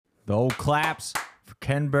The old claps for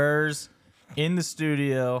Ken Burrs in the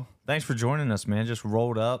studio. Thanks for joining us, man. Just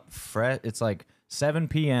rolled up. It's like 7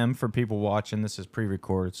 p.m. for people watching. This is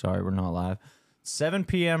pre-recorded. Sorry, we're not live. 7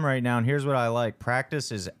 p.m. right now, and here's what I like.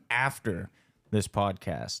 Practice is after this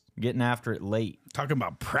podcast. Getting after it late. Talking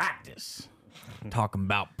about practice. Talking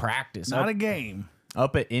about practice. Not a game.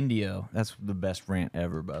 Up at Indio. That's the best rant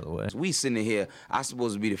ever, by the way. We sitting here, I'm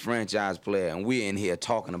supposed to be the franchise player, and we're in here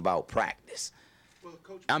talking about practice.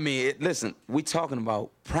 I mean, listen, we talking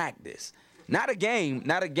about practice. Not a game,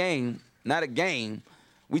 not a game, not a game.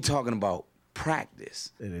 We talking about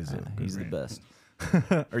practice. It is. He's the best.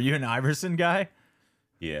 Are you an Iverson guy?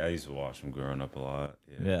 Yeah, I used to watch him growing up a lot.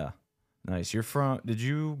 Yeah. Nice. Did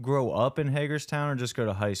you grow up in Hagerstown or just go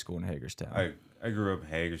to high school in Hagerstown? I grew up in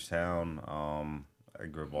Hagerstown. I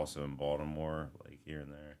grew up also in Baltimore, like here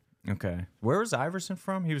and there. Okay. Where was Iverson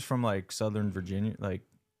from? He was from like Southern Virginia, like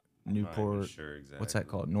I'm not even Newport. sure exactly. What's that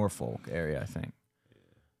called? Norfolk area, I think.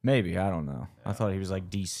 Maybe. I don't know. I thought he was like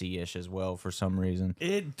DC-ish as well for some reason.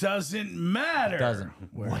 It doesn't matter. It doesn't.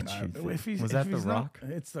 Where What not- you think? if he's- Was if that The he's not- Rock?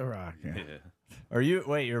 It's The Rock. Yeah. Yeah.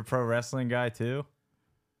 You're a pro wrestling guy too?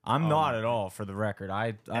 I'm not at all, for the record.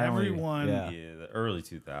 I Everyone- yeah. Yeah, the early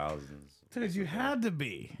 2000s. Dude, you had to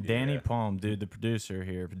be. Danny Yeah. Palm, dude, the producer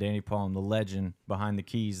here, Danny Palm, the legend behind the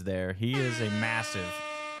keys there. He is a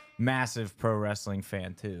massive pro wrestling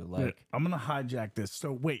fan too. Dude, Like, I'm going to hijack this.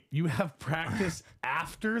 So, wait, you have practice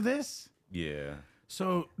after this? Yeah.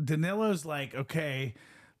 So, Danilo's like, okay,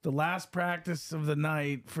 the last practice of the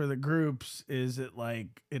night for the groups is it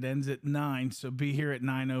ends at 9, so be here at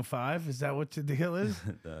 9:05. Is that what the deal is?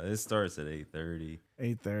 It starts at 8:30.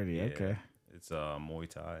 8:30. Yeah. Okay. It's Muay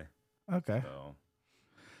Thai. Okay. So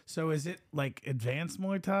So is it like advanced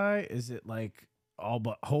Muay Thai? Is it like all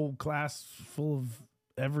but whole class full of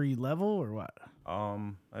every level or what?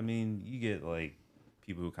 I mean, you get like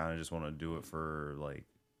people who kind of just want to do it for like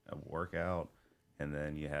a workout, and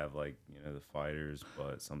then you have like, the fighters,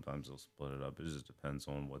 but sometimes they'll split it up. It just depends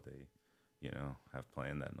on what they, have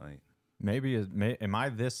planned that night. am I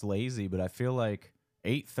this lazy? But I feel like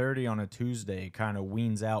 8:30 on a Tuesday kind of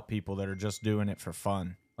weans out people that are just doing it for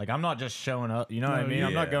fun. Like, I'm not just showing up. You know what I No, mean?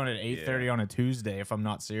 I'm not yeah, going at 8:30 on a Tuesday if I'm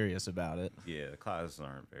not serious about it. Yeah, the classes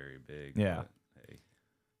aren't very big. Yeah. But, hey,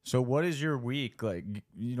 So what is your week like?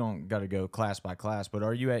 You don't got to go class by class, but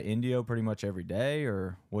are you at Indio pretty much every day,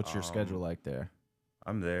 or what's your schedule like there?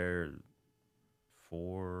 I'm there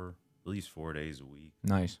at least 4 days a week.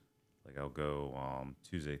 Nice. Like I'll go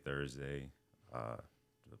Tuesday, Thursday, to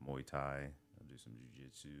the Muay Thai. I'll do some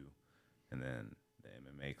jiu-jitsu, and then the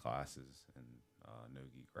MMA classes and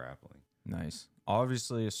no-gi grappling. Nice.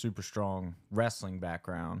 Obviously a super strong wrestling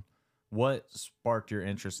background. What sparked your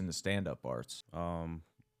interest in the stand-up arts? Well,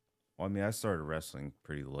 I mean, I started wrestling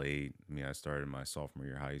pretty late. I mean, I started my sophomore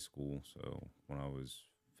year of high school, so when I was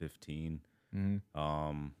 15. The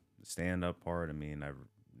stand-up part, I mean,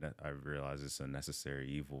 I realize it's a necessary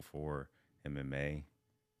evil for MMA,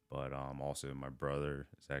 but also my brother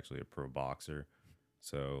is actually a pro boxer,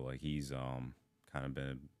 so like he's kind of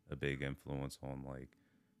been a big influence on like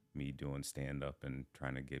me doing stand-up and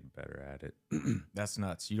trying to get better at it. That's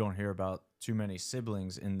nuts. You don't hear about too many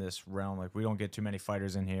siblings in this realm. Like, we don't get too many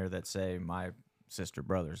fighters in here that say my sister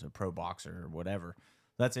brother's a pro boxer or whatever.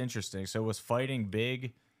 That's interesting. So was fighting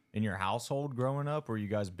big in your household growing up? Were you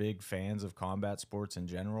guys big fans of combat sports in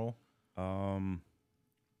general? I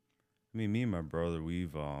mean, me and my brother,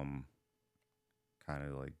 we've kind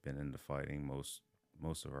of like been into fighting most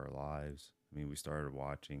of our lives. I mean, we started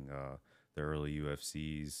watching the early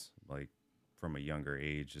UFCs like from a younger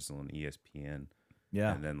age, just on ESPN.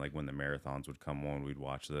 Yeah. And then like when the marathons would come on, we'd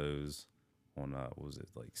watch those on what was it,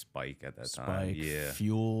 like Spike at that time? Spike, Yeah.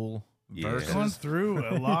 Fuel, Yeah. Versus. Gone through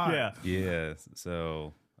a lot. Yeah. Yeah.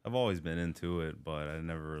 So I've always been into it, but I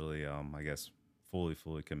never really I guess fully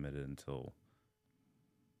committed until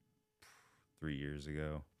 3 years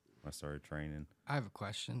ago when I started training. I have a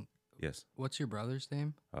question. Yes. What's your brother's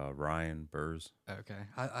name? Ryan Burrs. Okay.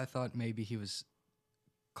 I thought maybe he was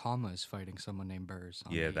Kama's fighting someone named Burrs.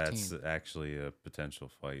 On Yeah, the that's 18th. actually a potential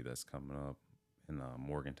fight that's coming up in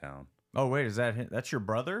Morgantown. Oh, wait, that's your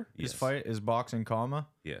brother? His Yes. fight is boxing comma?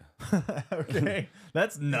 Yeah. Okay.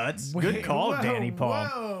 That's nuts. Good Wait, call, whoa, Danny Palm.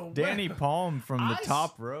 whoa, Danny whoa. Palm from the I s-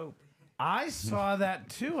 top rope. I saw that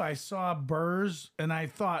too. I saw Burrs, and I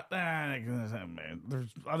thought,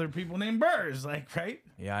 there's other people named Burrs, like, right?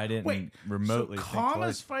 Yeah, I didn't Wait, remotely so think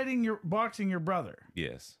Kama's twice. boxing your brother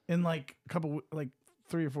Yes. in like a couple, like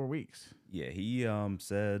 3 or 4 weeks. Yeah, he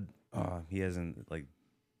said he hasn't, like,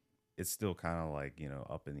 it's still kind of like,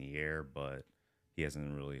 up in the air, but he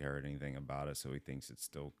hasn't really heard anything about it, so he thinks it's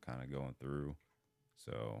still kind of going through.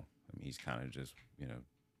 So I mean, he's kind of just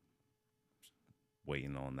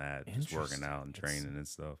waiting on that, just working Interesting. out and training and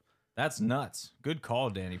stuff. That's nuts. Good call,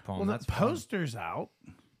 Danny Palm. Well, That's the fun. poster's out.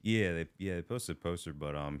 Yeah, they posted a poster,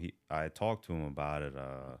 but I talked to him about it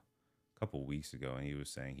a couple weeks ago, and he was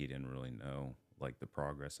saying he didn't really know like the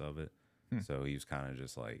progress of it, so he was kind of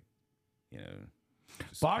just like, just kinda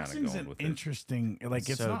Boxing's going an with it. interesting. Like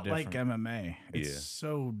It's it's so not like different. MMA. It's Yeah.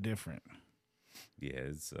 so different. Yeah,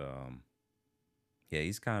 it's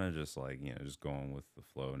he's kind of just like just going with the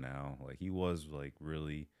flow now. Like he was like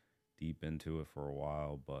really deep into it for a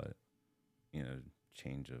while, but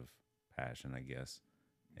change of passion, I guess.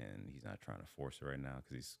 And he's not trying to force it right now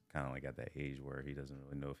because he's kind of like at that age where he doesn't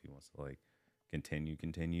really know if he wants to like continue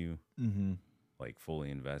Mm-hmm. like fully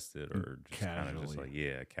invested or just kind of just like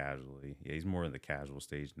casually. Yeah, he's more in the casual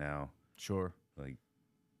stage now. Sure. Like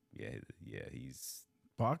yeah, he's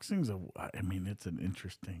Boxing's it's an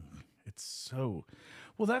interesting. It's so.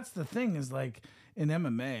 Well, that's the thing is like in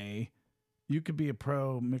MMA, you could be a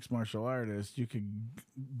pro mixed martial artist. You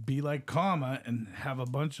could be like Kama and have a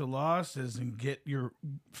bunch of losses and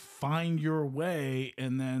find your way,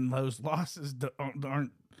 and then those losses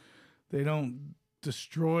don't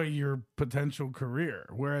destroy your potential career.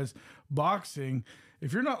 Whereas boxing,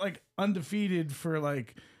 if you're not like undefeated for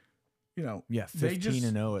like, Yeah, they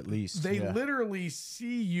 15-0 at least. they yeah. literally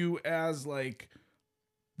see you as like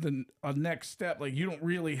a next step. Like you don't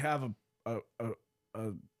really have a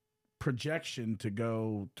projection to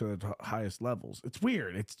go to the highest levels. It's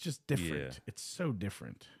weird. It's just different. Yeah. It's so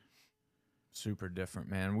different. Super different,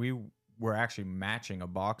 man. We were actually matching a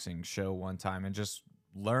boxing show one time and just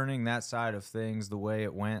learning that side of things, the way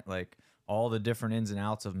it went, like all the different ins and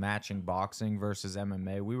outs of matching boxing versus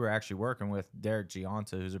MMA. We were actually working with Derek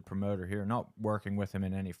Gianta, who's a promoter here, not working with him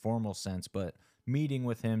in any formal sense, but meeting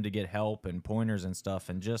with him to get help and pointers and stuff,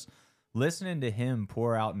 and just listening to him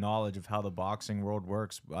pour out knowledge of how the boxing world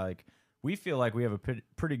works. Like, we feel like we have a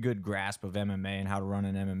pretty good grasp of MMA and how to run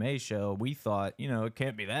an MMA show. We thought, it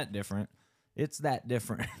can't be that different. It's that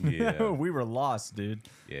different. Yeah. We were lost, dude.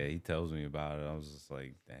 yeah, he tells me about it. I was just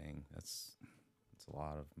like, dang, that's a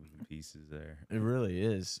lot of moving pieces there. It really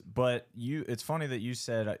is. But it's funny that you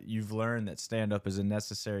said you've learned that stand-up is a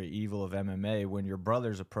necessary evil of MMA when your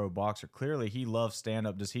brother's a pro boxer. Clearly, he loves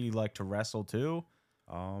stand-up. Does he like to wrestle too?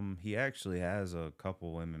 He actually has a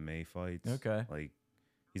couple MMA fights. Okay. Like,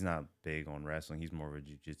 he's not big on wrestling. He's more of a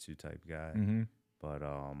jiu-jitsu type guy. Mm-hmm. But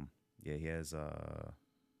yeah, he has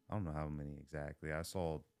I don't know how many exactly.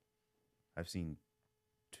 I've seen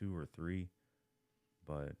 2 or 3,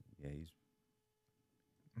 but yeah, he's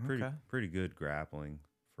pretty good grappling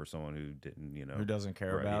for someone who didn't, Who doesn't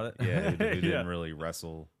care right, about it? Yeah, who Yeah. didn't really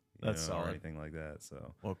wrestle, That's or solid. anything like that.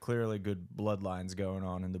 So Well, clearly good bloodlines going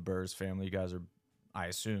on in the Burrs family. You guys are, I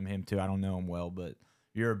assume him too. I don't know him well, but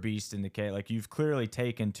you're a beast in the K. Like, you've clearly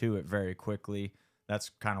taken to it very quickly. That's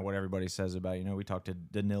kind of what everybody says about you. We talked to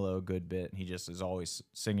Danilo a good bit, and he just is always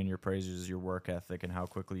singing your praises, your work ethic, and how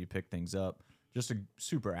quickly you pick things up. Just a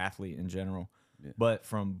super athlete in general. Yeah. But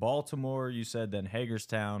from Baltimore, you said, then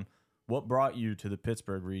Hagerstown. What brought you to the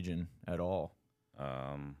Pittsburgh region at all?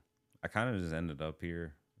 I kind of just ended up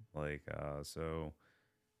here, like so.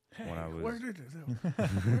 When I was Where did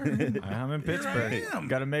it? I'm in Pittsburgh. I am.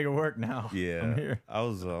 Got to make it work now. Yeah, I'm here. I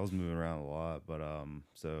was moving around a lot, but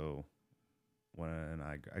so when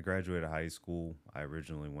I graduated high school, I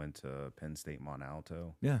originally went to Penn State Mont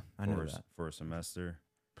Alto Yeah, I know that. for a semester.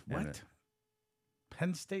 And What?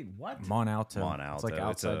 Penn State? What? Mont Alto. Mont Alto. It's like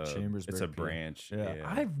outside Chambersburg. It's a PA. branch. Yeah. Yeah.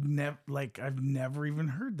 I've never even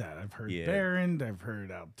heard that. I've heard Yeah. Barron. I've heard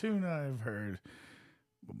Altoona. I've heard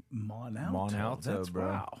Mont Alto. Mont Alto, That's, bro.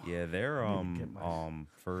 Wow. Yeah, their I need to get my-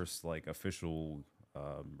 first like official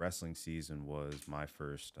wrestling season was my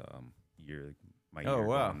first year. My Oh year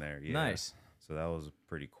wow, going there. Yeah. nice. So that was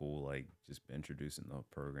pretty cool. Like just introducing the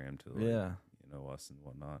program to like, Yeah. us and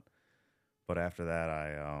whatnot. But after that,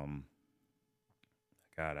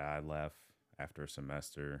 I left after a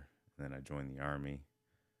semester, and then I joined the Army.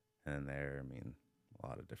 And there, a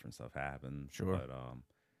lot of different stuff happened. Sure. But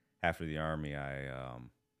after the Army,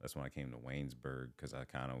 that's when I came to Waynesburg because I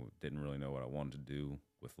kind of didn't really know what I wanted to do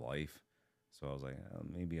with life. So I was like,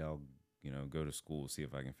 maybe I'll, go to school, see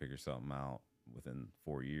if I can figure something out within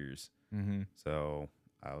 4 years. Mm-hmm. So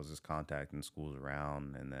I was just contacting schools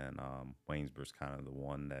around, and then Waynesburg's kind of the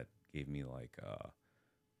one that gave me like,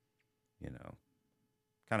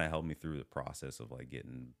 kind of helped me through the process of like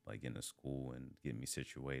getting like into school and getting me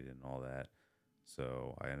situated and all that.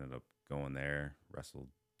 So I ended up going there, wrestled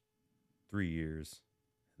 3 years,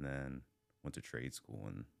 and then went to trade school.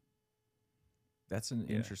 And That's an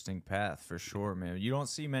interesting path for sure, man. You don't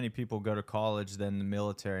see many people go to college, then the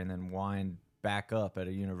military, and then wind back up at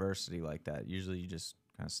a university like that. Usually you just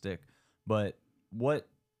kind of stick. But what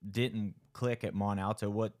didn't click at Mont Alto?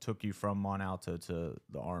 What took you from Mont Alto to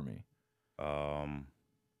the Army?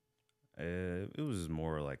 It was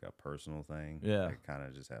more like a personal thing. Yeah. I kind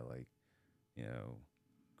of just had like, you know,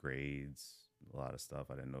 grades, a lot of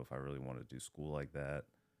stuff. I didn't know if I really wanted to do school like that.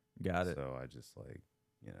 Got it. So I just like,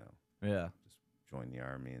 you know, Yeah. just joined the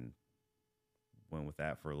Army and went with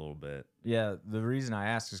that for a little bit. Yeah, the reason I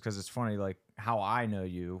ask is because it's funny, like how I know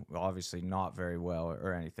you, obviously not very well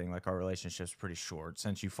or anything. Like our relationship's pretty short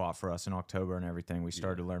since you fought for us in October and everything. We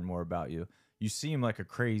started to learn more about you. You seem like a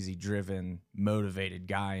crazy, driven, motivated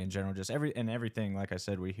guy in general. Just everything, like I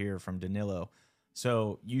said, we hear from Danilo.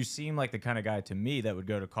 So you seem like the kind of guy to me that would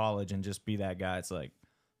go to college and just be that guy. It's like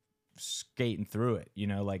skating through it, you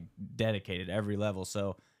know, like dedicated every level.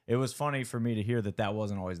 So it was funny for me to hear that that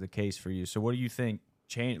wasn't always the case for you. So what do you think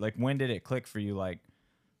changed? Like, when did it click for you? Like,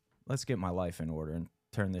 let's get my life in order and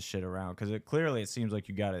turn this shit around. Because it seems like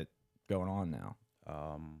you got it going on now.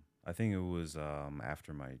 I think it was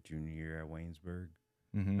after my junior year at Waynesburg.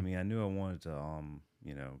 Mm-hmm. I mean, I knew I wanted to,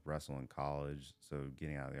 you know, wrestle in college. So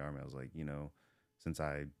getting out of the Army, I was like, you know, since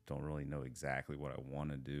I don't really know exactly what I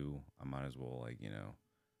want to do, I might as well, like, you know,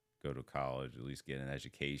 go to college, at least get an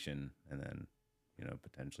education, and then, you know,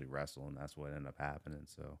 potentially wrestle. And that's what ended up happening.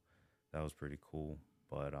 So that was pretty cool.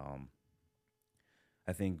 But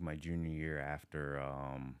I think my junior year after,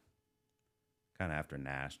 kind of after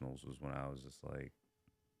nationals was when I was just like,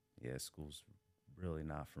 yeah, school's really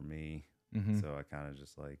not for me. Mm-hmm. So I kind of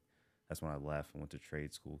just like, that's when I left and went to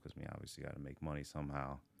trade school because me obviously got to make money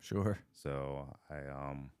somehow. Sure. So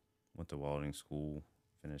I went to welding school,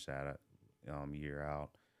 finished that year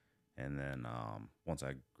out, and then once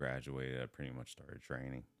I graduated, I pretty much started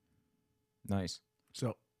training. Nice.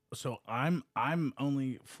 So I'm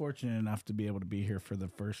only fortunate enough to be able to be here for the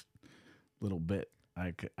first little bit.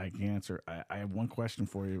 I can answer. I have one question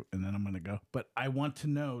for you, and then I'm going to go. But I want to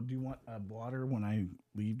know, do you want water when I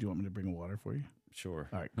leave? Do you want me to bring a water for you? Sure.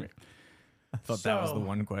 All right, great. I thought that was the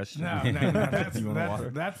one question. No.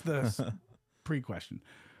 That's the pre-question.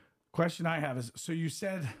 Question I have is, so you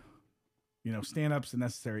said, you know, stand-up's a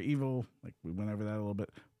necessary evil. Like, we went over that a little bit.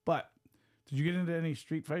 But did you get into any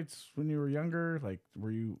street fights when you were younger? Like,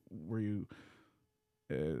 were you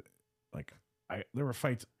like, there were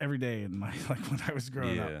fights every day in my, like, when I was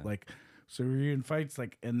growing up. Like, so were you in fights?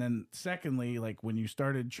 Like, and then secondly, like, when you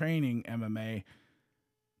started training MMA,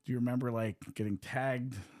 do you remember, like, getting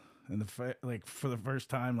tagged in the fight, like, for the first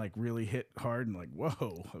time, like, really hit hard and like,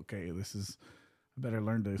 whoa, okay, this is, I better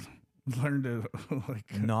learn to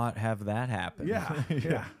like Not have that happen.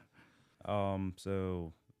 Yeah.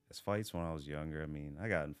 So as fights when I was younger, I mean, I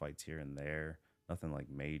got in fights here and there, nothing like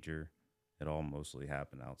major. It all mostly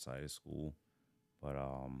happened outside of school. But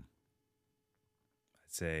I'd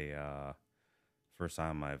say first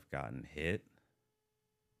time I've gotten hit,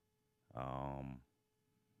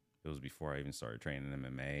 it was before I even started training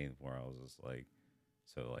MMA, where I was just like,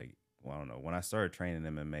 so like, well, I don't know. When I started training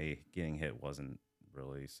MMA, getting hit wasn't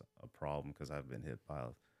really a problem because I've been hit by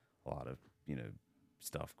a lot of, you know,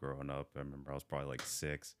 stuff growing up. I remember I was probably like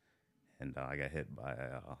 6, and I got hit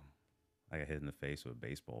in the face with a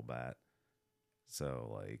baseball bat.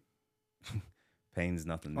 So like, pain's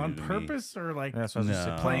nothing new on to purpose me. Or like That's what I was gonna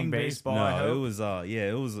say, No. playing baseball. I No, hope. it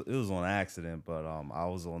was it was on accident, but I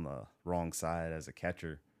was on the wrong side as a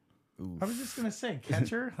catcher. I was just gonna say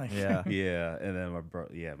catcher. Like, Yeah. Yeah, and then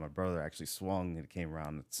my brother actually swung and came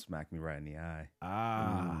around and smacked me right in the eye.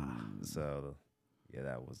 So yeah,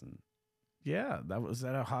 that wasn't. Yeah, was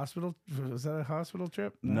that a hospital? Was that a hospital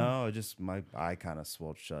trip? No, just my eye kind of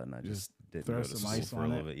swelled shut, and I just didn't throw go to some school ice for a on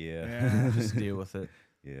little it. bit. Yeah, Yeah. Just deal with it.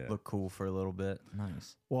 yeah. Look cool for a little bit.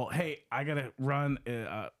 Nice. Well, hey, I gotta run.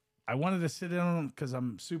 I wanted to sit in because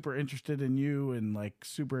I'm super interested in you and like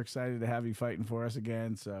super excited to have you fighting for us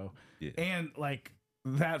again. So, Yeah. and like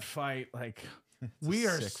that fight, like we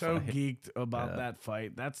are sick so fight. geeked about Yeah. that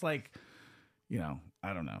fight. That's like, you know,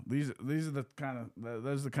 I don't know. These are the kind of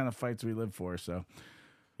those are the kind of fights we live for. So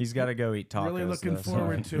He's got to go eat tacos. really looking though,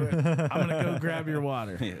 forward sorry. to it. I'm gonna go grab your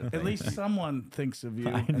water. Yeah, At thank least someone thinks of you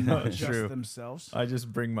I and know, not it's just true. themselves. I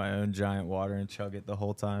just bring my own giant water and chug it the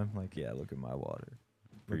whole time. Like, yeah, look at my water.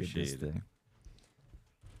 Look at this Appreciate it. thing.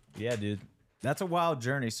 Yeah, dude. That's a wild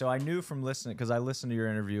journey. So I knew from listening, because I listened to your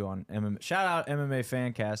interview on MMA. Shout out MMA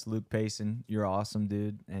Fancast, Luke Payson. You're awesome,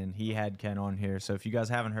 dude. And he had Ken on here. So if you guys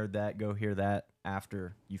haven't heard that, go hear that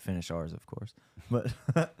after you finish ours, of course. But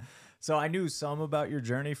so I knew some about your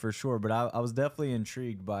journey for sure, but I was definitely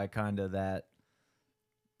intrigued by kind of that.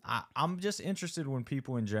 I'm just interested when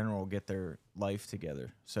people in general get their life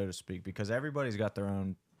together, so to speak, because everybody's got their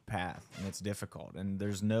own path and it's difficult. And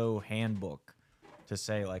there's no handbook to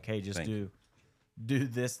say like, hey, just Thank do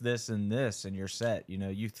this, this, and this, and you're set. You know,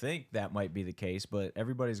 you think that might be the case, but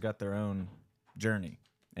everybody's got their own journey.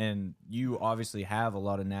 And you obviously have a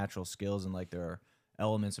lot of natural skills, and like there are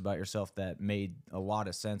elements about yourself that made a lot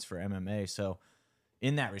of sense for MMA. So,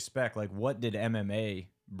 in that respect, like what did MMA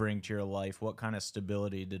bring to your life? What kind of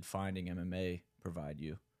stability did finding MMA provide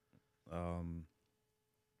you?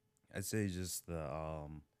 I'd say just the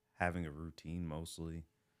having a routine mostly.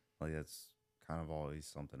 Like that's kind of always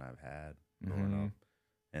something I've had growing up.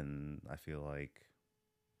 And I feel like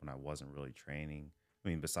when I wasn't really training, I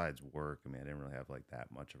mean, besides work, I mean, I didn't really have like that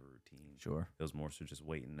much of a routine. Sure. It was more so just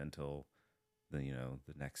waiting until the, you know,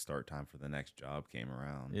 the next start time for the next job came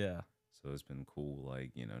around. Yeah. So it's been cool,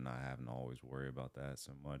 like, you know, not having to always worry about that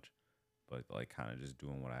so much, but like kind of just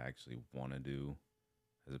doing what I actually want to do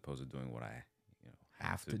as opposed to doing what I, you know,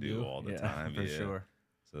 have to do all the time. For sure.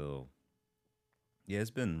 So yeah,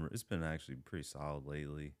 it's been actually pretty solid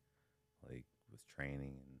lately, like with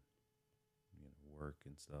training and, you know, work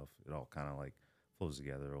and stuff. It all kind of like flows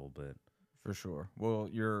together a little bit. For sure. Well,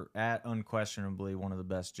 you're at unquestionably one of the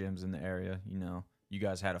best gyms in the area. You know, you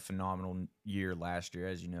guys had a phenomenal year last year,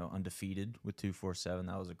 as you know, undefeated with 247.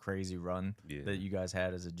 That was a crazy run that you guys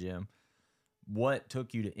had as a gym. What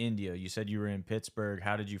took you to India? You said you were in Pittsburgh.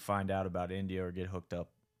 How did you find out about India or get hooked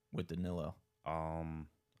up with Danilo? I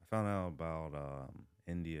found out about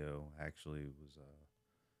Indio actually was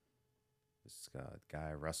this guy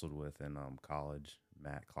I wrestled with in college,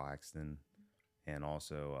 Matt Claxton, and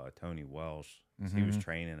also Tony Welsh. He was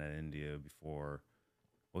training at Indio before.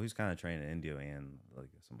 Well, he's kind of training at Indio and like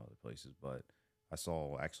some other places, but I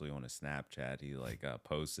saw actually on his Snapchat he like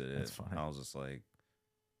posted it. That's funny. And I was just like,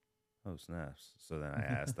 oh snaps! So then I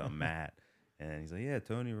asked Matt, and he's like, yeah,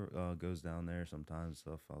 Tony goes down there sometimes and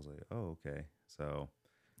stuff. I was like, oh okay. So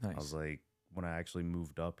Nice. I was like, when I actually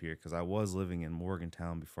moved up here, because I was living in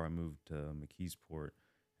Morgantown before I moved to McKeesport,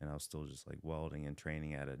 and I was still just like welding and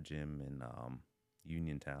training at a gym in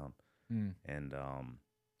Uniontown. And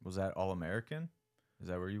Was that All American? Is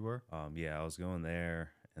that where you were? yeah, I was going there,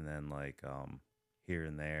 and then like here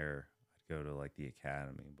and there, I'd go to like the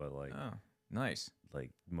academy, but like Oh, nice. like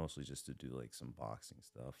mostly just to do like some boxing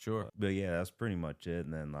stuff. Sure. But yeah, that's pretty much it.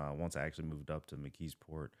 And then once I actually moved up to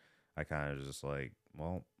McKeesport, I kind of just like,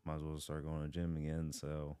 well, might as well start going to the gym again.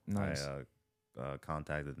 So Nice. I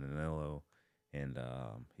contacted Danilo, and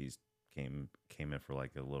he's came in for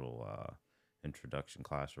like a little introduction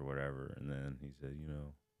class or whatever. And then he said, you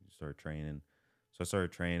know, you start training. So I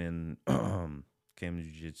started training, came to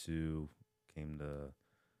jiu-jitsu, came to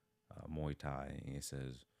Muay Thai, and he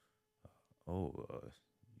says,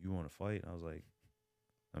 you want to fight? And I was like,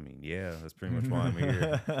 I mean, yeah, that's pretty much why I'm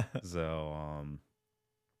here. So,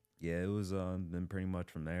 yeah, it was then pretty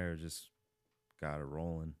much from there, just got it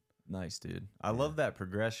rolling. Nice, dude. I love that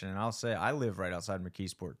progression. And I'll say I live right outside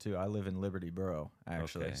McKeesport too. I live in Liberty Borough,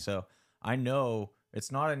 actually. Okay. So I know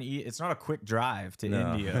it's not it's not a quick drive to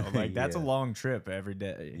No. India. Like that's a Yeah. long trip every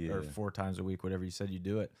day or Yeah. 4 times a week, whatever you said you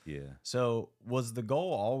do it. Yeah. So was the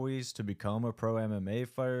goal always to become a pro MMA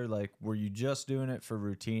fighter? Like were you just doing it for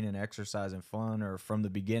routine and exercise and fun, or from the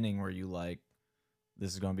beginning were you like,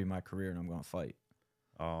 this is gonna be my career and I'm gonna fight?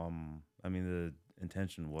 I mean, the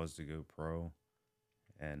intention was to go pro,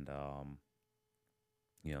 and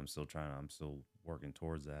you know, I'm still working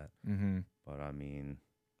towards that. Mm-hmm. But I mean,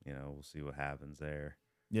 you know, we'll see what happens there.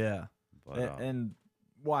 Yeah. But And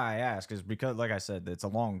why I ask is because, like I said, it's a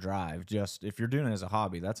long drive. Just if you're doing it as a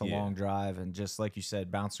hobby, that's a Yeah. long drive. And just like you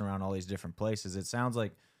said, bouncing around all these different places, it sounds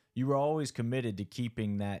like you were always committed to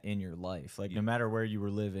keeping that in your life. Like no matter where you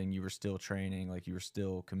were living, you were still training, like you were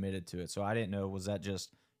still committed to it. So I didn't know, was that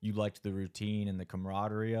just you liked the routine and the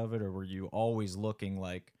camaraderie of it, or were you always looking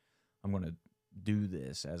like, I'm going to do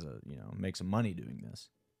this as a, you know, make some money doing this?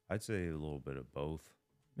 I'd say a little bit of both.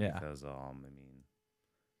 Yeah. Because I mean,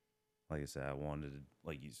 like I said, I wanted to,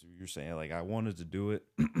 like you're saying, like I wanted to do it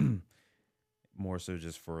more so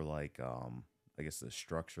just for like I guess the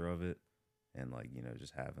structure of it, and like, you know,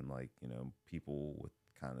 just having like, you know, people with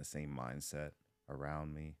kind of the same mindset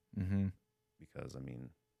around me. Mm-hmm. Because I mean,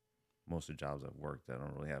 most of the jobs I've worked, I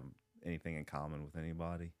don't really have anything in common with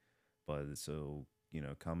anybody. But so, you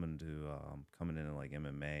know, coming in like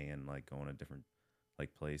MMA and like going to different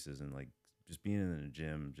like places and like just being in the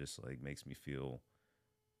gym just like makes me feel,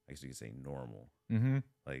 I guess you could say, normal. Mm-hmm.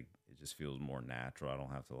 Like it just feels more natural. I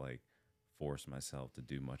don't have to like force myself to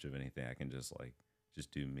do much of anything. I can just like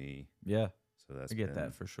just do me. Yeah. So that's I get been,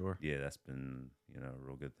 that for sure. yeah, that's been, you know, a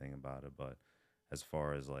real good thing about it. But as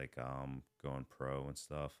far as like going pro and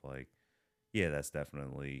stuff, like yeah, that's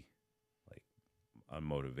definitely like a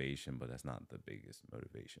motivation, but that's not the biggest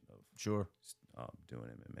motivation of Sure. doing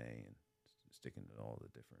MMA and sticking to all the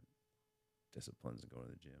different disciplines and going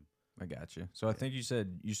to the gym. I got you. So I think you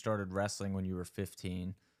said you started wrestling when you were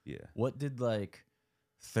 15. Yeah. What did like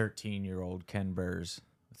 13-year-old Ken Burrs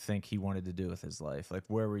think he wanted to do with his life? Like,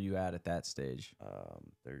 where were you at that stage?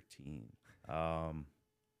 13. I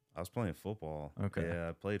was playing football. Okay. Yeah,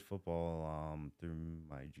 I played football through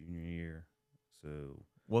my junior year. So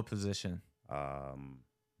What position?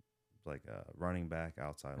 like a running back,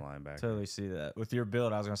 outside linebacker. Totally see that. With your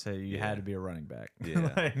build, I was gonna say you Yeah. had to be a running back.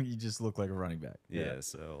 Yeah. Like, you just look like a running back. Yeah,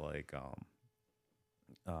 so like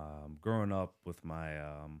growing up with my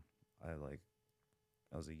I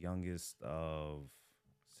was the youngest of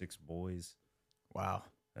 6 boys. Wow.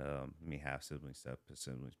 Me half siblings, step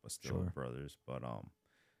siblings, but still Sure. brothers. But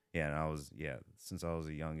yeah, and I was since I was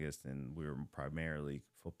the youngest, and we were primarily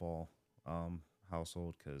football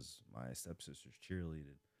household because my stepsisters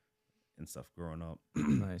cheerleaded and stuff growing up.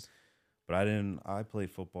 Nice. But I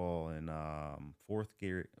played football in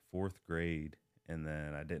fourth grade, and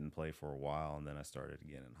then I didn't play for a while, and then I started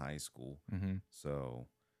again in high school. Mm-hmm. So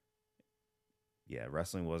yeah,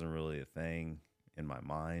 wrestling wasn't really a thing in my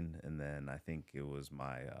mind. And then I think it was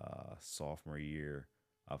my sophomore year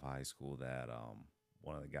of high school that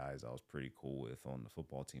one of the guys I was pretty cool with on the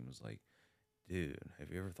football team was like, dude,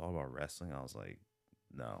 have you ever thought about wrestling? I was like,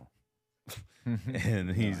 no.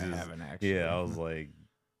 And he's I just, haven't actually. yeah, I was like,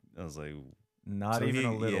 Not so even he-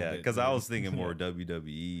 a little yeah, bit. because I dude. was thinking more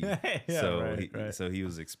WWE. Yeah, so right, right. so he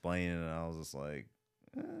was explaining, and I was just like,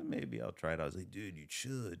 maybe I'll try it. I was like, dude, you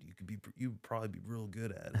should. You'd probably be real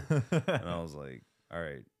good at it. And I was like, all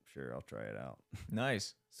right, sure, I'll try it out.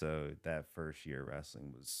 Nice. So that first year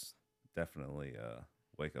wrestling was definitely a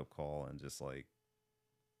wake up call, and just like,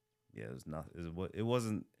 yeah, it was not. It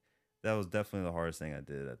wasn't. That was definitely the hardest thing I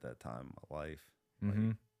did at that time in my life. Like,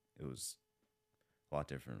 Mhm. it was a lot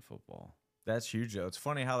different in football. That's huge, though. It's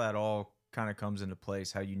funny how that all kind of comes into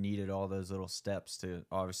place, how you needed all those little steps to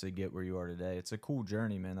obviously get where you are today. It's a cool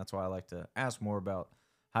journey, man. That's why I like to ask more about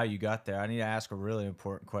how you got there. I need to ask a really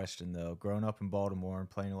important question, though. Growing up in Baltimore and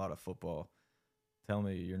playing a lot of football, tell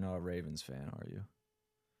me you're not a Ravens fan, are you?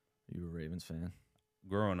 Are you a Ravens fan?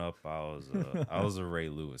 Growing up, I was a Ray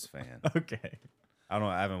Lewis fan. Okay.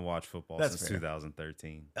 I haven't watched football That's since fair.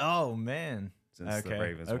 2013. Oh, man. Since the Okay,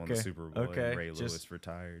 Ravens won the okay, Super Bowl okay. and Ray Just- Lewis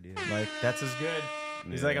retired. Yeah. Like, that's as good.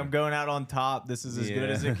 He's like, Yeah. I'm going out on top. This is as good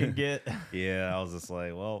as it can get. Yeah, I was just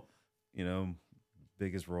like, well,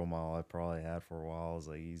 biggest role model I probably had for a while. I was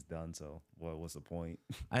like, he's done, so what's the point?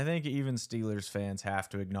 I think even Steelers fans have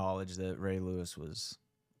to acknowledge that Ray Lewis was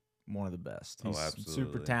one of the best. Oh, He's super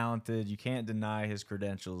absolutely. talented. You can't deny his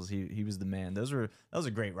credentials. He was the man. That was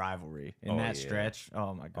a great rivalry in Oh, that yeah. stretch.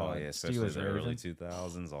 Oh my Oh god. yeah, especially Steelers the early Ravens.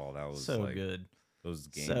 2000s. Oh, that was So like good. those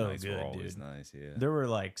game So nights good, were always dude. nice. Yeah. There were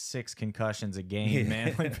like 6 concussions a game,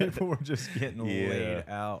 man. Like people were just getting Yeah. laid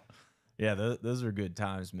out. Yeah, those are good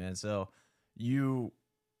times, man. So you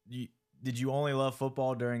did you only love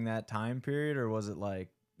football during that time period, or was it like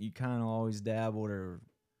you kind of always dabbled, or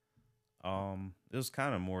It was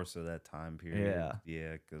kind of more so that time period. Yeah.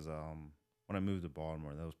 Yeah, because when I moved to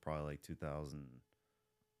Baltimore, that was probably like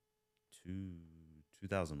 2002,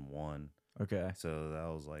 2001. okay? So that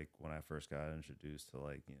was like when I first got introduced to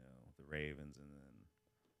like the Ravens, and then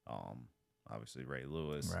obviously Ray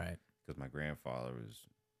Lewis, Right. because my grandfather was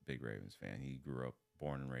a big Ravens fan. He grew up,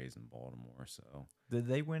 born and raised in Baltimore. So Did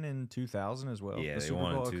they win in 2000 as well? yeah, The they Super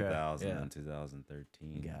won Bowl? in Okay. 2000 Yeah. and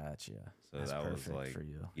 2013. Gotcha. So That's that was perfect like for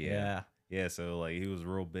you. yeah. Yeah, so like he was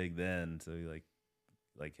real big then. So he like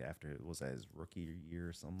after was that his rookie year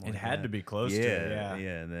or something? It like had that? to be close yeah, to it. Yeah.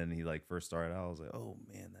 yeah. And then he like first started out. I was like, oh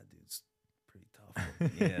man, that dude's pretty tough.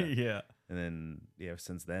 Yeah. Yeah. And then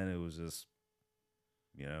since then it was just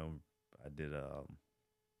I did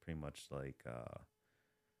pretty much like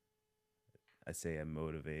I say I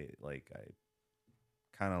motivate, like I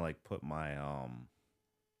kind of like put my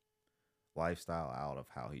lifestyle out of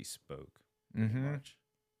how he spoke pretty Mhm. much.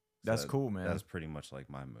 So That's cool, man. That's pretty much like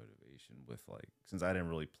my motivation with like, since I didn't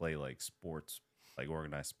really play like sports, like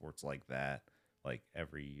organized sports like that, like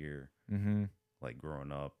every year, Mm-hmm. like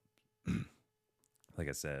growing up. Like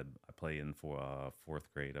I said, I played in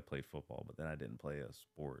fourth grade. I played football, but then I didn't play a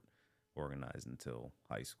sport organized until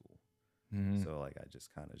high school. Mm-hmm. So like I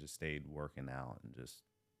just kind of just stayed working out and just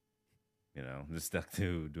just stuck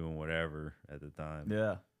to doing whatever at the time.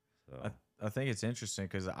 Yeah. So I think it's interesting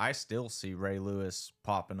because I still see Ray Lewis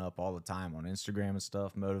popping up all the time on Instagram and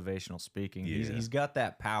stuff, motivational speaking. Yeah. He's got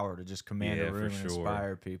that power to just command Yeah, a for room and sure.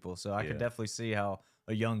 inspire people. So I could Yeah. definitely see how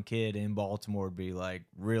a young kid in Baltimore would be like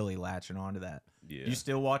really latching onto that. yeah. Do you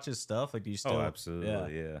still watch his stuff? Like, do you still? Oh,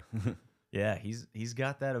 absolutely. Yeah. Yeah, he's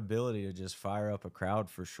got that ability to just fire up a crowd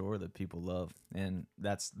for sure that people love, and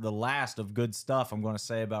that's the last of good stuff I'm going to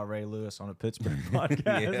say about Ray Lewis on a Pittsburgh podcast.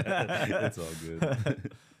 Yeah, it's all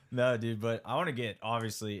good. No, dude, but I want to get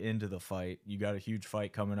obviously into the fight. You got a huge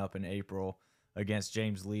fight coming up in April against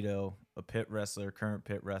James Leto, a pit wrestler, current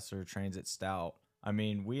pit wrestler, trains at Stout. I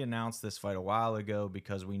mean, we announced this fight a while ago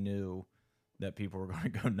because we knew that people were going to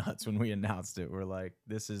go nuts when we announced it. We're like,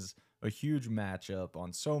 this is a huge matchup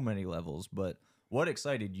on so many levels, but what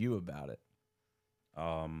excited you about it?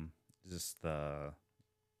 Just the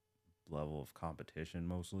level of competition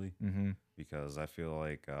mostly, Mm-hmm. because I feel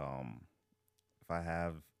like if I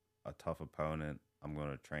have a tough opponent, I'm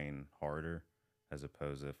going to train harder, as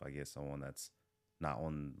opposed to if I get someone that's not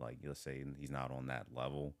on, like, let's say he's not on that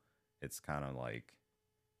level. It's kind of like,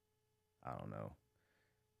 I don't know.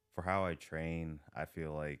 For how I train, I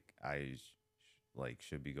feel like I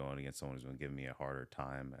should be going against someone who's going to give me a harder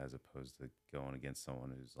time, as opposed to going against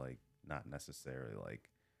someone who's like not necessarily like,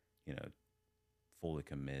 you know, fully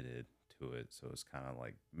committed to it. So it's kind of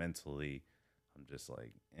like mentally, I'm just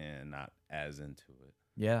like, not as into it.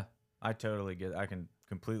 Yeah, I totally get it. I can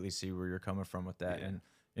completely see where you're coming from with that. Yeah. And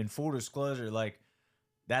in full disclosure, like,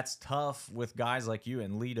 that's tough with guys like you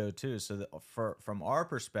and Leto too. So that from our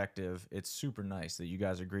perspective, it's super nice that you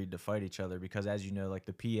guys agreed to fight each other because, as you know, like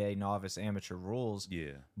the PA novice amateur rules.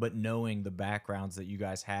 Yeah. But knowing the backgrounds that you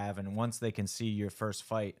guys have, and once they can see your first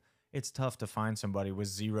fight, it's tough to find somebody with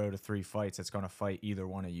 0 to 3 fights that's going to fight either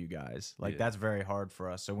one of you guys. Like, Yeah. that's very hard for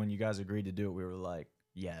us. So when you guys agreed to do it, we were like,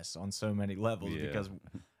 yes, on so many levels. Yeah. Because,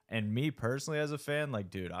 and me personally as a fan, like,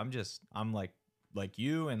 dude, I'm like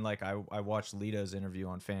you, and like I watched Lito's interview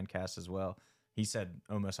on Fancast as well. He said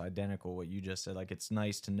almost identical what you just said. Like, it's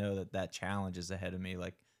nice to know that that challenge is ahead of me,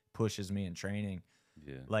 like pushes me in training.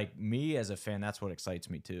 Yeah. Like, me as a fan, that's what excites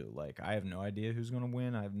me too. Like, I have no idea who's going to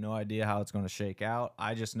win. I have no idea how it's going to shake out.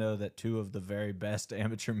 I just know that 2 of the very best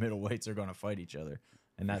amateur middleweights are going to fight each other.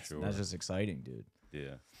 And that's sure. that's just exciting, dude.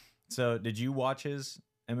 Yeah. So did you watch his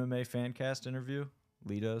MMA Fancast interview,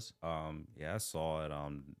 Lito's? Yeah, I saw it.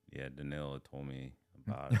 Yeah, Danilo told me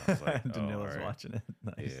about it. I was like, Danilo's oh, all right. watching it.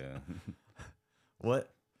 Nice. Yeah.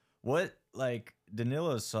 What like,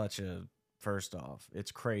 Danilo's such a, first off,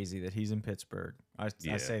 it's crazy that he's in Pittsburgh. I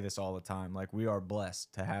Yeah. say this all the time. Like, we are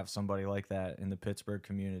blessed to have somebody like that in the Pittsburgh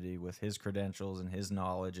community with his credentials and his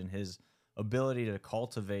knowledge and his ability to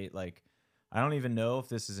cultivate. Like, I don't even know if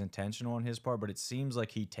this is intentional on his part, but it seems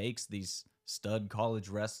like he takes these stud college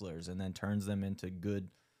wrestlers and then turns them into good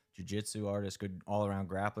jiu-jitsu artists, good all-around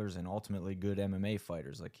grapplers, and ultimately good MMA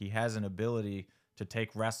fighters. Like, he has an ability to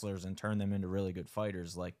take wrestlers and turn them into really good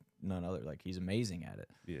fighters like none other. Like, he's amazing at it.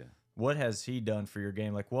 Yeah. What has he done for your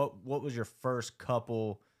game? Like, what was your first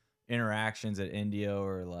couple interactions at Indio,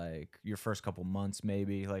 or like your first couple months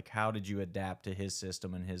maybe? Like, how did you adapt to his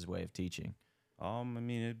system and his way of teaching? I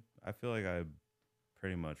mean, I feel like I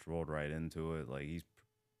pretty much rolled right into it. Like, he's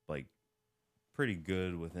like pretty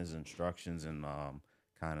good with his instructions and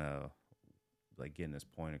kind of like getting his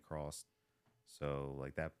point across. So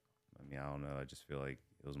like that, I mean, I don't know. I just feel like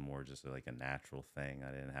it was more just like a natural thing.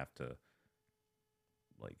 I didn't have to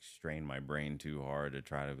like strain my brain too hard to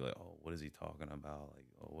try to be like, oh, what is he talking about? Like,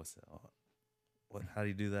 oh, what's that? Oh, what? How do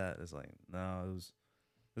you do that? It's like, no, it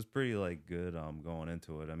was pretty like good going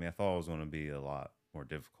into it. I mean, I thought it was going to be a lot more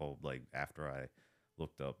difficult. Like, after I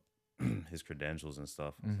looked up his credentials and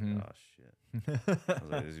stuff, I was like, oh shit. I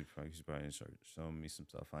was like, he's probably gonna start showing me some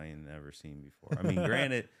stuff I ain't never seen before. I mean,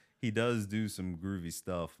 granted, he does do some groovy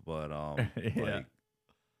stuff, but Yeah. like,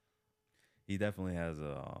 he definitely has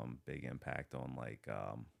a big impact on like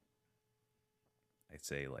I'd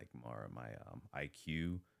say like more of my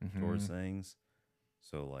IQ towards things.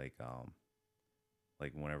 So like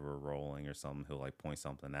whenever we're rolling or something, he'll like point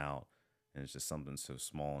something out, and it's just something so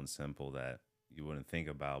small and simple that you wouldn't think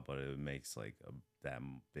about, but it makes like that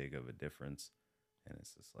big of a difference. And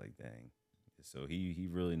it's just like, dang. So he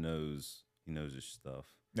really knows his stuff.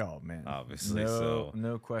 Oh man, Obviously,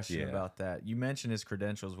 no question yeah. about that. You mentioned his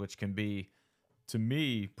credentials, which can be, to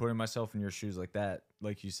me, putting myself in your shoes like that,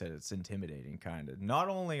 like you said, it's intimidating, kind of. Not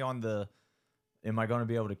only on the, am I going to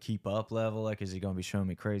be able to keep up level? Like, is he going to be showing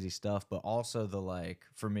me crazy stuff? But also the, like,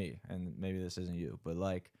 for me, and maybe this isn't you, but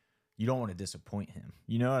like, you don't want to disappoint him.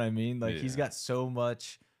 You know what I mean? Like, he's Yeah. got so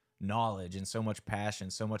much knowledge and so much passion,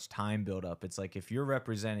 so much time built up. It's like, if you're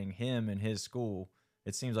representing him and his school,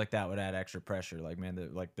 it seems like that would add extra pressure. Like, man,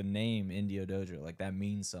 the name Indio Dojo, like that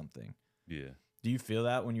means something. Yeah. Do you feel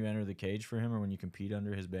that when you enter the cage for him or when you compete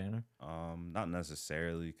under his banner? Not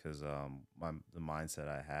necessarily, because the mindset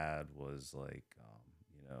I had was like,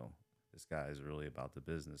 this guy is really about the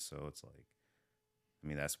business. So it's like, I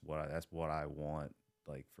mean, that's what I want,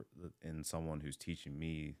 like in someone who's teaching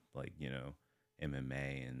me, like,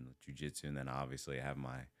 MMA and jiu-jitsu. And then obviously I have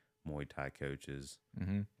my Muay Thai coaches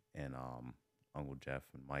Mm-hmm. and Uncle Jeff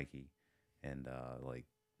and Mikey, and like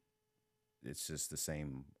it's just the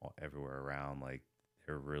same everywhere around. Like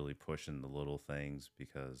they're really pushing the little things,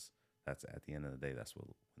 because that's, at the end of the day, that's what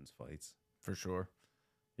wins fights. For sure.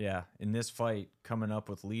 Yeah, in this fight coming up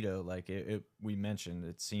with Lito, like we mentioned,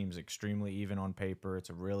 it seems extremely even on paper. It's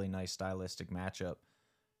a really nice stylistic matchup.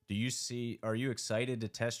 Are you excited to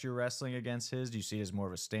test your wrestling against his? Do you see it as more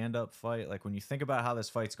of a stand-up fight? Like, when you think about how this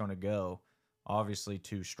fight's going to go, obviously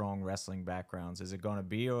two strong wrestling backgrounds. Is it going to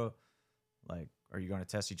be are you going to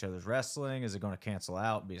test each other's wrestling? Is it going to cancel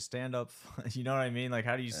out, be a stand-up fight? You know what I mean? Like,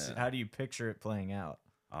 how do you picture it playing out?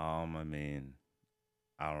 I mean,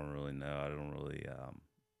 I don't really know. I don't really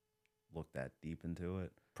look that deep into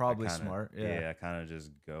it. Probably smart. Yeah. I kind of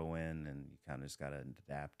just go in, and you kind of just got to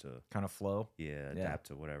adapt to kind of flow. Yeah, adapt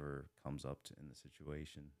to whatever comes up in the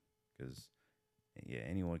situation. Because,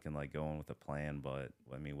 anyone can like go in with a plan, but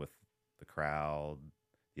I mean, with the crowd,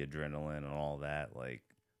 the adrenaline, and all that, like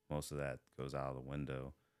most of that goes out of the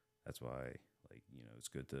window. That's why, like, it's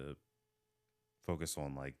good to focus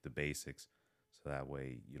on like the basics, so that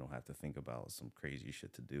way you don't have to think about some crazy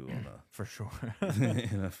shit to do on a for sure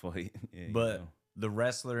in a fight. Yeah, but the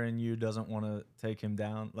wrestler in you doesn't want to take him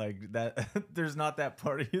down like that. There's not that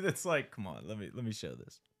part of you that's like, come on, let me show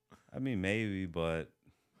this. I mean, maybe, but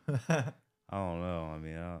I don't know. I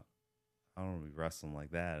mean, I don't be wrestling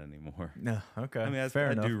like that anymore. No, okay. I mean, I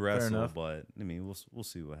do wrestle, but I mean, we'll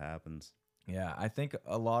see what happens. Yeah, I think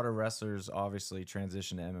a lot of wrestlers obviously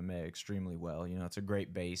transition to MMA extremely well. It's a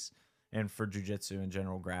great base, and for jiu-jitsu and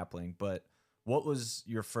general grappling. But what was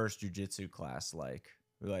your first jiu-jitsu class like?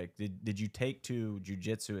 Like, did you take to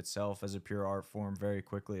jiu-jitsu itself as a pure art form very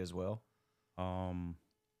quickly as well? I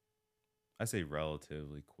say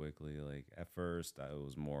relatively quickly. Like, at first, I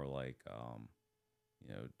was more like,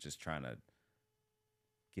 just trying to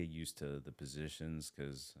get used to the positions,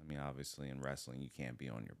 because, I mean, obviously in wrestling, you can't be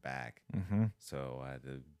on your back. Mm-hmm. So I had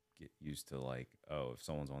to get used to, like, if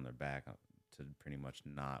someone's on their back, to pretty much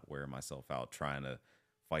not wear myself out trying to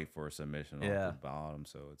fight for a submission off the bottom.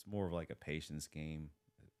 So it's more of like a patience game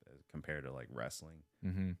compared to like wrestling,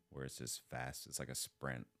 where it's just fast. It's like a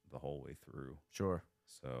sprint the whole way through. Sure.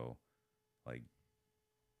 So,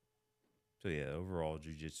 overall,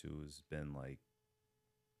 jiu-jitsu has been like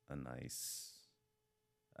a nice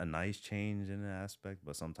change in an aspect,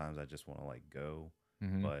 but sometimes I just want to like go.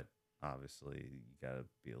 Mm-hmm. But obviously, you gotta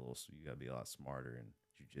be a lot smarter in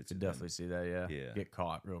jiu-jitsu. Could definitely see that. Yeah. Get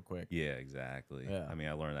caught real quick. Yeah, exactly. Yeah. I mean,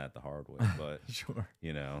 I learned that the hard way, but sure.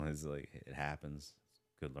 it's like it happens.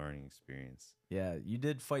 Good learning experience. Yeah, you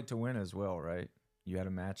did fight to win as well, right? You had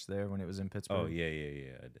a match there when it was in Pittsburgh. Oh yeah,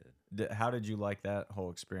 I did. How did you like that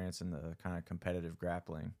whole experience in the kind of competitive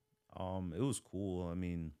grappling? It was cool. I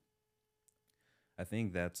mean, I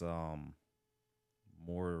think that's more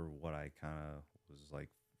what I kind of was like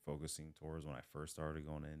focusing towards when I first started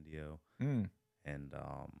going to Indio, and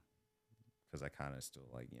because I kind of still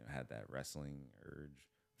like had that wrestling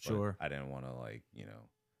urge. Sure. I didn't want to like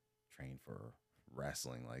train for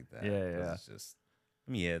wrestling like that. Yeah. It's just,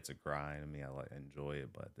 I mean, it's a grind. I mean, I enjoy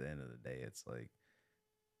it, but at the end of the day, it's like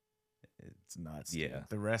it's nuts. Yeah, dude.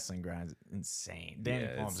 The wrestling grind's insane. Danny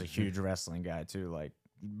Yeah, Palm's a huge wrestling guy too, like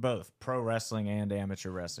both pro wrestling and amateur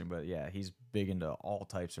wrestling. But yeah, he's big into all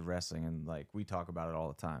types of wrestling, and like we talk about it all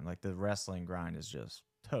the time. Like the wrestling grind is just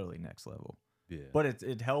totally next level. Yeah. But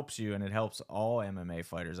it helps you, and it helps all MMA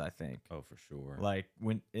fighters, I think. Oh, for sure. Like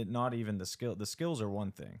when it not even the skills are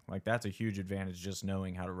one thing. Like that's a huge advantage, just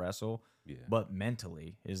knowing how to wrestle. Yeah. But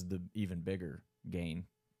mentally is the even bigger gain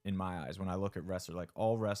in my eyes. When I look at wrestlers, like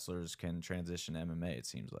all wrestlers can transition to MMA, it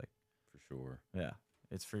seems like. For sure. Yeah.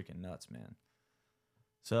 It's freaking nuts, man.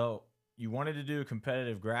 So you wanted to do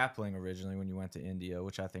competitive grappling originally when you went to India,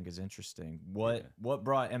 which I think is interesting. What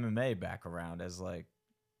brought MMA back around as like,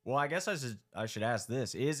 well, I guess I should ask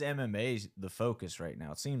this. Is MMA the focus right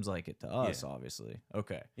now? It seems like it to us, obviously.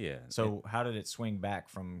 Okay. Yeah. So how did it swing back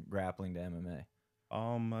from grappling to MMA?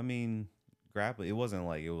 I mean, grappling, it wasn't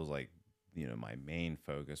like it was like, my main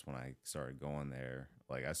focus when I started going there.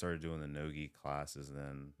 Like I started doing the no-gi classes, and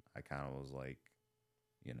then I kind of was like,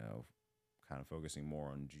 kind of focusing more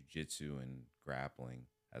on jiu-jitsu and grappling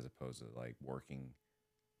as opposed to like working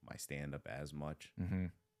my stand up as much. Mm-hmm.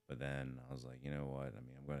 But then I was like, you know what? I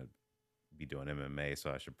mean, I'm going to be doing MMA,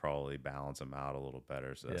 so I should probably balance them out a little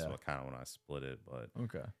better. So that's Yeah. what kind of when I split it. But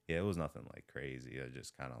Okay. yeah, it was nothing like crazy. I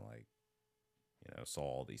just kind of like, you know, saw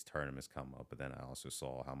all these tournaments come up, but then I also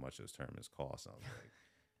saw how much those tournaments cost. And I was like,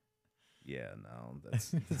 yeah, no,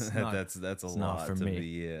 that's not- that's a it's not lot for to me. be.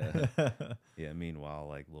 Yeah, yeah. Meanwhile,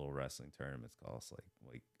 like little wrestling tournaments cost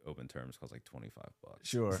like open tournaments cost like $25.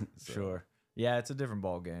 Sure, So, sure. Yeah, it's a different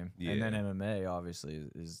ball game. Yeah. And then MMA obviously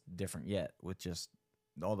is different yet with just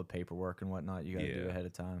all the paperwork and whatnot you got to do Yeah. ahead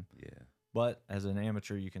of time. Yeah, But as an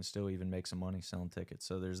amateur, you can still even make some money selling tickets.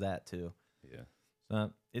 So there's that too. yeah,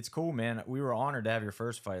 So it's cool, man. We were honored to have your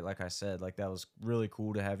first fight. Like I said, like that was really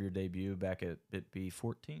cool to have your debut back at BitB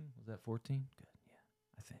 14. Was that 14? Good. Yeah,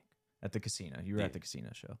 I think at the casino. You were Yeah. at the casino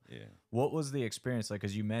show. yeah. What was the experience like?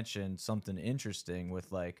 Because you mentioned something interesting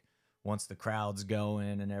with like once the crowd's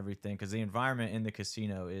going and everything. Because the environment in the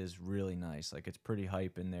casino is really nice. Like it's pretty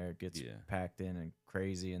hype in there. It gets Yeah. packed in and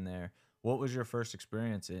crazy in there. What was your first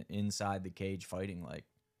experience inside the cage fighting like?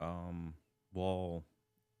 Well,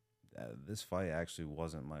 this fight actually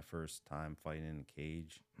wasn't my first time fighting in a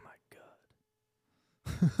cage. My God.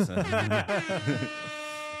 So,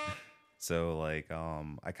 so like,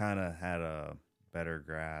 I kind of had a better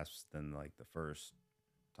grasp than like the first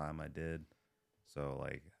time I did. So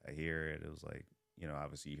like, I hear it. It was like, you know,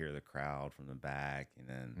 obviously you hear the crowd from the back, and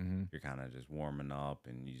then Mhm. you're kind of just warming up,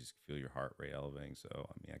 and you just feel your heart rate elevating. So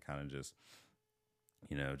I mean, I kind of just,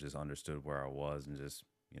 you know, just understood where I was, and just,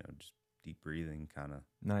 you know, just deep breathing kind of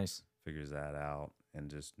Nice. figures that out,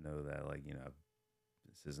 and just know that like, you know,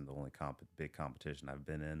 this isn't the only big competition I've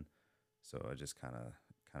been in. So I just kind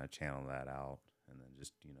of channel that out, and then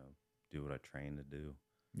just, you know, do what I train to do.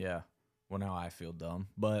 Yeah. Well, now I feel dumb.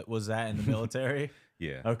 But was that in the military?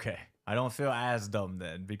 Yeah. Okay. I don't feel as dumb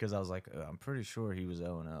then because I was like, I'm pretty sure he was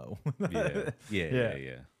 0-0.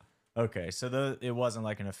 Yeah. Okay. So it wasn't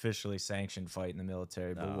like an officially sanctioned fight in the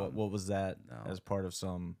military, but what was that no. as part of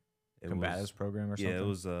some It combatives was- program or something? Yeah, it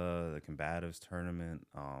was the combatives tournament.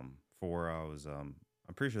 For I was I'm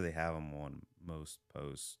pretty sure they have them on most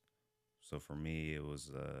posts. So for me, it was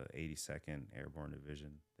 82nd Airborne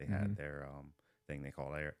Division. They had their thing they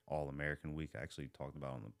called All American Week. I actually talked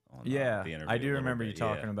about on Yeah, the interview I a do little remember you bit.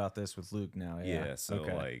 talking Yeah. about this with Luke now. Yeah. Yeah, so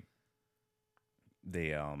okay. like they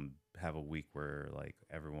have a week where like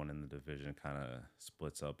everyone in the division kind of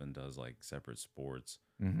splits up and does like separate sports.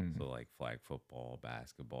 Mhm. So like flag football,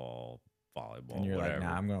 basketball, volleyball, And you're whatever. like,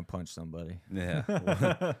 nah, I'm gonna punch somebody. Yeah.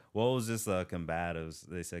 Well, it was just combatives.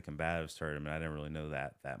 They said combatives tournament. I didn't really know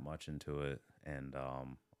that much into it, and I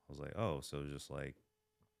was like, oh, so just like,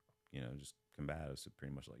 you know, just combatives, so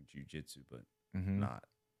pretty much like jujitsu, but Mhm. not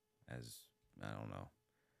as, I don't know,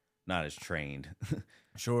 not as trained.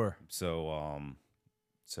 Sure.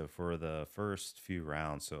 So for the first few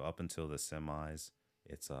rounds, so up until the semis,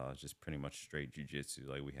 it's just pretty much straight jujitsu.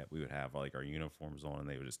 Like we would have like our uniforms on, and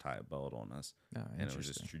they would just tie a belt on us, Oh, and it was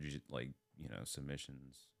just interesting. like, you know,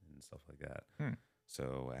 submissions and stuff like that. Hmm.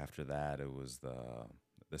 So after that, it was the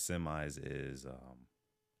semis is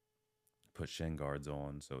put shin guards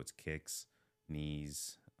on, so it's kicks,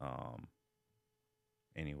 knees,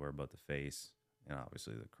 anywhere but the face, and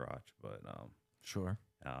obviously the crotch, but Sure.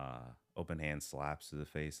 open hand slaps to the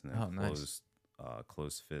face, and then Oh, nice.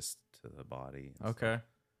 closed fist to the body. And Okay. stuff.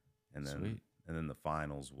 And then Sweet. the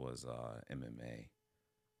finals was MMA.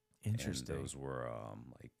 Interesting. And those were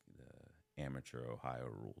like the amateur Ohio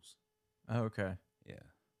rules. Oh, okay. Yeah.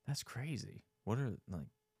 That's crazy. What are like?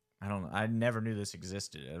 I don't know. I never knew this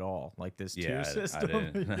existed at all. Like this Yeah, tier I system.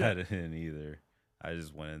 didn't. Yeah. I didn't either. I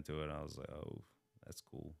just went into it, and I was like, "Oh, that's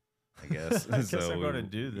cool." I guess. I guess I'm gonna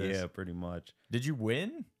do this. Yeah, pretty much. Did you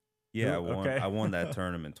win? Yeah, I Ooh, won. okay. I won that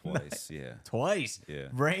tournament twice. Yeah, Twice. yeah,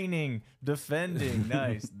 Reigning, defending.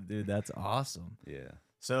 Nice. Dude, that's awesome. yeah.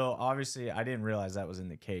 So obviously I didn't realize that was in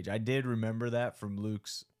the cage. I did remember that from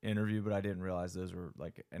Luke's interview, but I didn't realize those were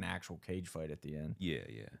like an actual cage fight at the end. Yeah,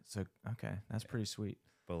 yeah. So okay, that's pretty sweet.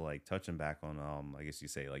 But like touching back on I guess you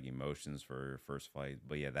say like emotions for your first fight.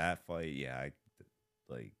 But yeah, that fight, yeah, I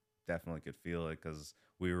like definitely could feel it because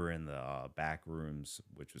we were in the back rooms,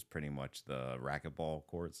 which was pretty much the racquetball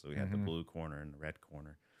court. So we had the blue corner and the red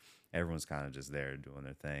corner. Everyone's kind of just there doing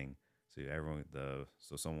their thing. So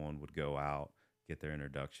so someone would go out, get their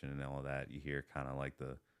introduction and all that. You hear kind of like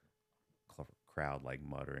the crowd like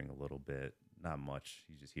muttering a little bit, not much.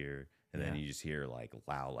 You just hear, and then Yeah. you just hear like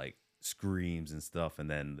loud like screams and stuff, and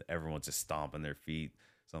then everyone's just stomping their feet.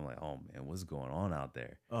 So I'm like, oh man, what's going on out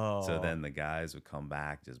there? Oh, So then the guys would come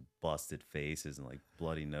back, just busted faces and like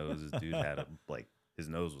bloody noses. Dude had like his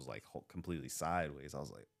nose was like completely sideways. I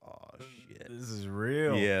was like, oh shit. This is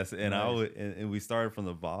real. Yes, and Nice. and we started from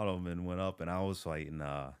the bottom and went up, and I was fighting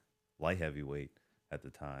light heavyweight at the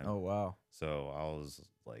time. Oh wow. So I was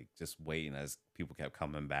like just waiting as people kept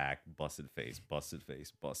coming back, busted face, busted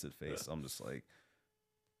face, busted face. I'm just like,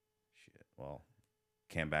 shit. Well,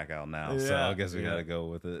 can't back out now, so Yeah, I guess we yeah. gotta go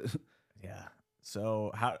with it. Yeah.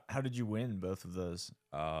 So how did you win both of those?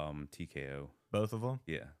 TKO. Both of them?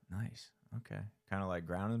 Yeah, Nice. Okay. Kind of like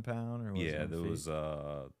ground and pound, or was it yeah. on There feet? was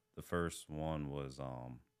the first one was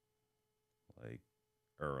like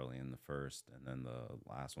early in the first, and then the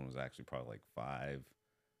last one was actually probably like 5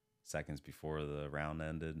 seconds before the round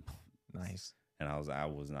ended. Nice. And I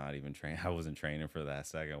was not even trained. I wasn't training for that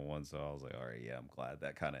second one, so I was like, all right, yeah, I'm glad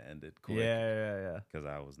that kind of ended quick. Yeah. Because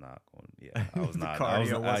I was not going. Yeah, I was The not.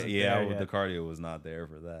 cardio wasn't there yet. The cardio was not there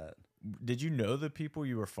for that. Did you know the people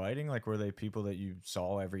you were fighting? Like, were they people that you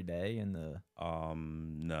saw every day in the?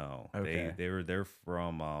 No. Okay. They're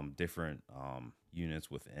from different units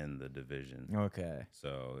within the division. Okay.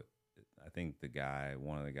 So I think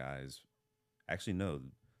one of the guys, actually no,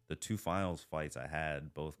 the 2 finals fights I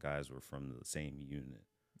had, both guys were from the same unit.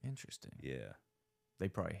 Interesting. Yeah. They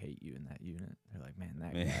probably hate you in that unit. They're like, man,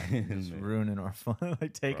 that Man, guy is man. ruining our fun,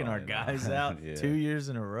 like taking our Probably not. guys out Yeah. 2 years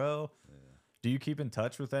in a row. Yeah. Do you keep in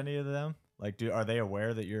touch with any of them? Like, are they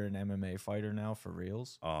aware that you're an MMA fighter now for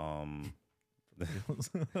reals?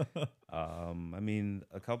 I mean,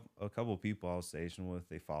 a couple people I was stationed with,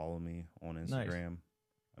 they follow me on Instagram.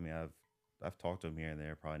 I mean, I've talked to them here and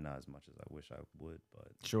there, probably not as much as I wish I would, but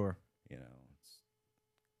Sure. you know, it's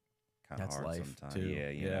kind of That's hard life, sometimes. too. Yeah,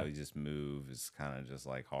 you Yeah. know, you just move. It's kind of just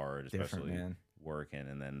like hard, Different, especially man. working,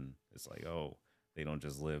 and then it's like, oh, they don't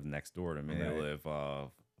just live next door to me; Right. they live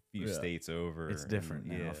a few Yeah. states over. It's and- different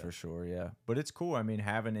now yeah. for sure, yeah. But it's cool. I mean,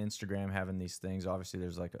 having Instagram, having these things. Obviously,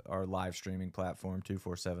 there's like our live streaming platform,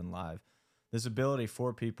 247 Live. This ability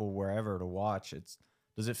for people wherever to watch.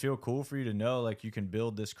 Does it feel cool for you to know like you can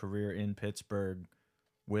build this career in Pittsburgh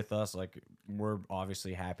with us? Like, we're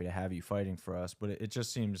obviously happy to have you fighting for us, but it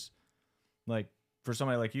just seems like for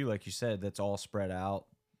somebody like you said, that's all spread out,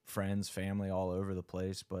 friends, family all over the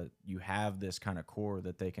place, but you have this kind of core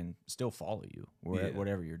that they can still follow you Yeah.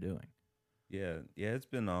 whatever you're doing. Yeah, it's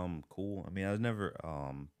been cool. I mean, I was never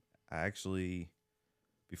I actually,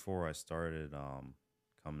 before I started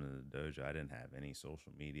coming to the dojo, I didn't have any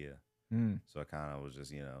social media. So I kind of was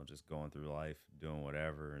just, just going through life, doing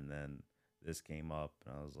whatever, and then this came up,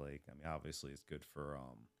 and I was like, I mean, obviously it's good for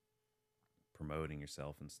promoting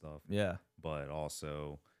yourself and stuff, Yeah. but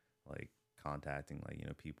also like contacting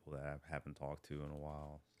like people that I haven't talked to in a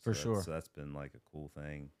while. For So sure. So that's been like a cool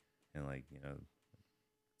thing, and like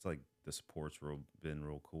it's like the support's been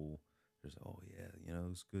real cool. There's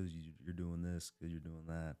it's good you're doing this, good you're doing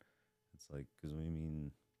that. It's like, because I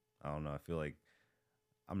mean, I don't know, I feel like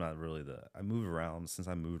I'm not really I moved around. Since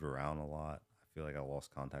I moved around a lot, I feel like I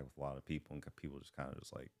lost contact with a lot of people, and people just kind of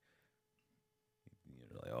just like,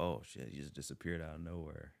 like, oh shit, you just disappeared out of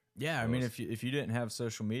nowhere. Yeah, I mean, if you didn't have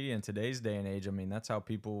social media in today's day and age, I mean, that's how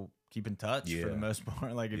people keep in touch for the Yeah. most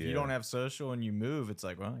part. Like, if you Yeah. don't have social and you move, it's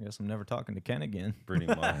like, well, I guess I'm never talking to Ken again. Pretty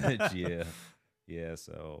much, yeah.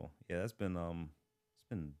 So yeah, that's been it's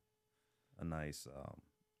been a nice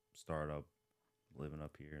startup, living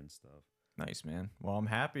up here and stuff. Nice, man. Well, I'm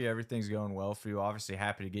happy everything's going well for you. Obviously,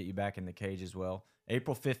 happy to get you back in the cage as well.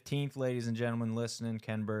 April 15th, ladies and gentlemen listening,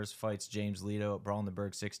 Ken Burrs fights James Leto at Brawl in the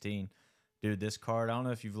Berg 16. Dude, this card, I don't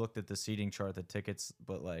know if you've looked at the seating chart, the tickets,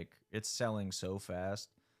 but like it's selling so fast.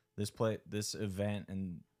 This event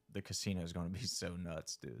and the casino is going to be so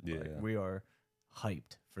nuts, dude. Like, Yeah. we are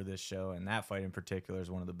hyped for this show, and that fight in particular is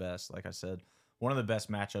one of the best. Like I said, one of the best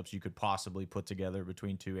matchups you could possibly put together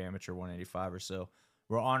between two amateur 185 or so.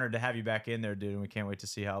 We're honored to have you back in there, dude, and we can't wait to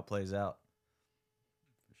see how it plays out.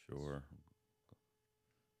 For sure.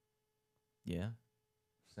 Yeah.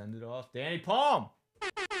 Send it off. Danny Palm.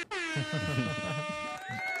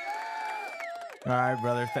 All right,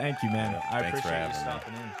 brother. Thank you, man. Yeah, I thanks for appreciate you having me.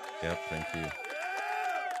 stopping in. Yep, thank you.